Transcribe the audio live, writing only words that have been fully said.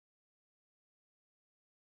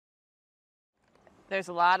There's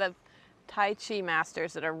a lot of Tai Chi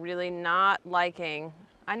masters that are really not liking,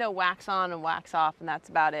 I know wax on and wax off, and that's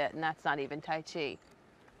about it, and that's not even Tai Chi.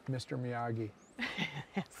 Mr. Miyagi.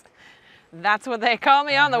 Yes. That's what they call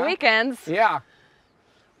me on the weekends. Yeah.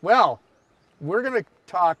 Well, we're going to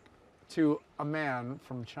talk to a man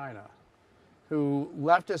from China who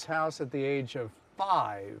left his house at the age of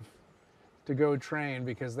 5 to go train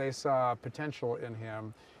because they saw potential in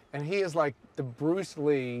him. And he is like the Bruce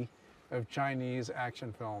Lee of Chinese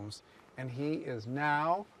action films. And he is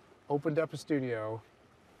now opened up a studio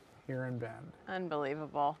here in Bend.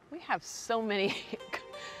 Unbelievable. We have so many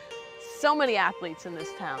athletes in this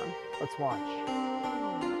town. Let's watch.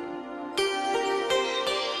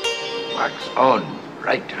 Wax on,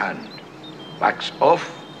 right hand. Wax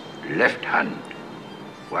off, left hand.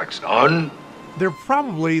 Wax on. They're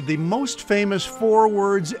probably the most famous 4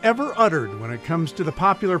 words ever uttered when it comes to the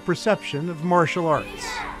popular perception of martial arts.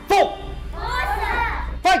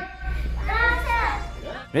 Fight!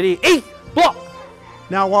 Ready, 8, block!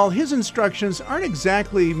 Now, while his instructions aren't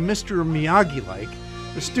exactly Mr. Miyagi-like,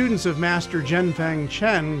 the students of Master JianFeng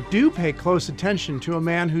Chen do pay close attention to a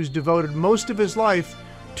man who's devoted most of his life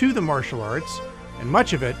to the martial arts, and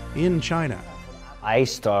much of it in China. I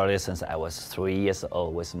started since I was 3 years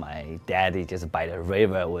old with my daddy just by the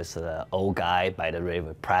river, was an old guy by the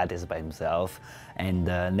river, practice by himself. And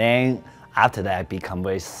then after that I become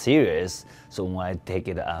very serious. So when I take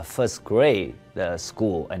it first grade, the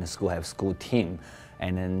school, and the school have school team,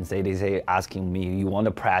 and then they say asking me, you want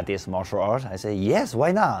to practice martial arts? I say, yes,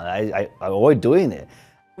 why not? I'm always doing it.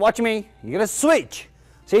 Watch me, you gotta switch.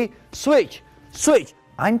 See, switch, switch.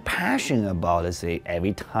 I'm passionate about it. See,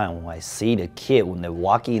 every time when I see the kid when they're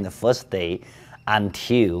walking in the first day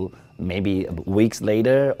until maybe weeks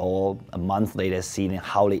later or a month later, seeing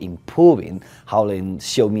how they improving, how they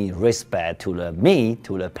show me respect to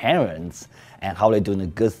the parents, and how they're doing a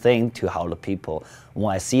good thing to how the people.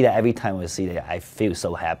 When I see that, every time I see that, I feel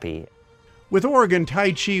so happy. With Oregon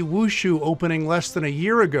Tai Chi Wushu opening less than a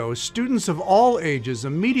year ago, students of all ages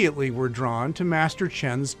immediately were drawn to Master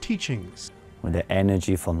Chen's teachings. When the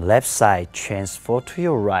energy from left side transfer to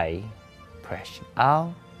your right, press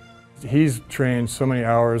out. He's trained so many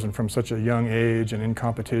hours and from such a young age and in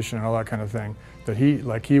competition and all that kind of thing that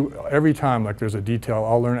every time there's a detail,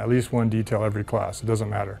 I'll learn at least one detail every class. It doesn't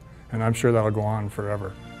matter. And I'm sure that'll go on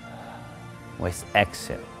forever. With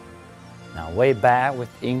exhale. Now way back with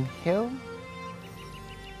inhale.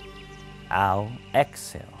 Out,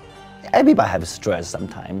 exhale. Everybody has stress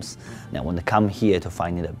sometimes. Now when they come here to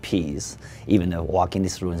find the peace, even though walk in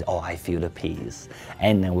this room, oh, I feel the peace.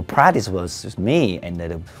 And then we practice with me, and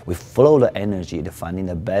then we flow the energy to finding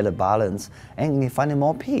a better balance, and we finding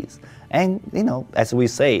more peace. And as we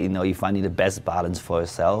say, you finding the best balance for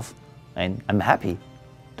yourself, and I'm happy.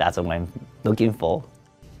 That's what I'm looking for.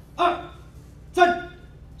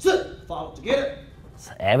 2、3、4, follow together.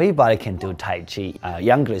 So everybody can do Tai Chi.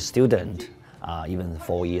 Younger student, even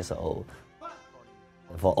 4 years old.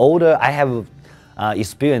 For older, I have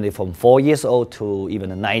experience from 4 years old to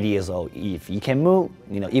even 90 years old. If you can move,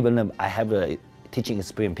 even I have a teaching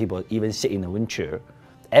experience, people even sit in the wheelchair.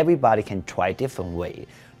 Everybody can try different way.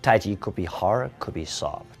 Tai Chi could be hard, could be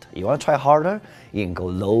soft. You want to try harder, you can go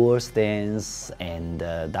lower stance, and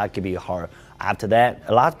that could be hard. After that,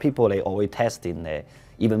 a lot of people, they always testing that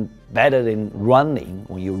even better than running.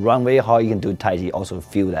 When you run very hard, you can do Tai Chi, also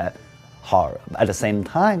feel that hard. At the same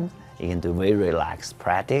time, you can do very relaxed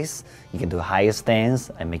practice. You can do higher stance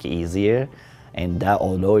and make it easier. And that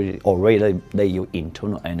already let your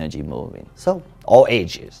internal energy moving. So, all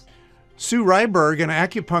ages. Sue Ryberg, an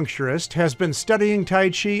acupuncturist, has been studying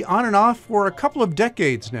Tai Chi on and off for a couple of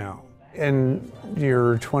decades now. In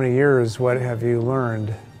your 20 years, what have you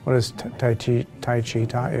learned? What has Tai Chi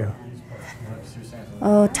taught you?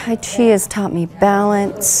 Oh, Tai Chi has taught me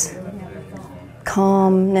balance,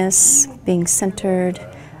 calmness, being centered,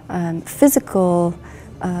 physical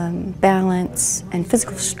balance, and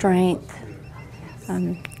physical strength.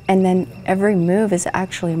 And then every move is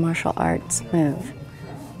actually a martial arts move.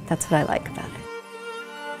 That's what I like about it.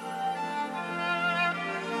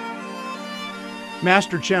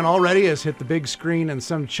 Master Chen already has hit the big screen in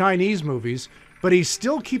some Chinese movies, but he's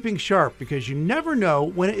still keeping sharp because you never know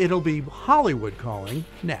when it'll be Hollywood calling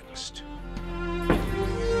next.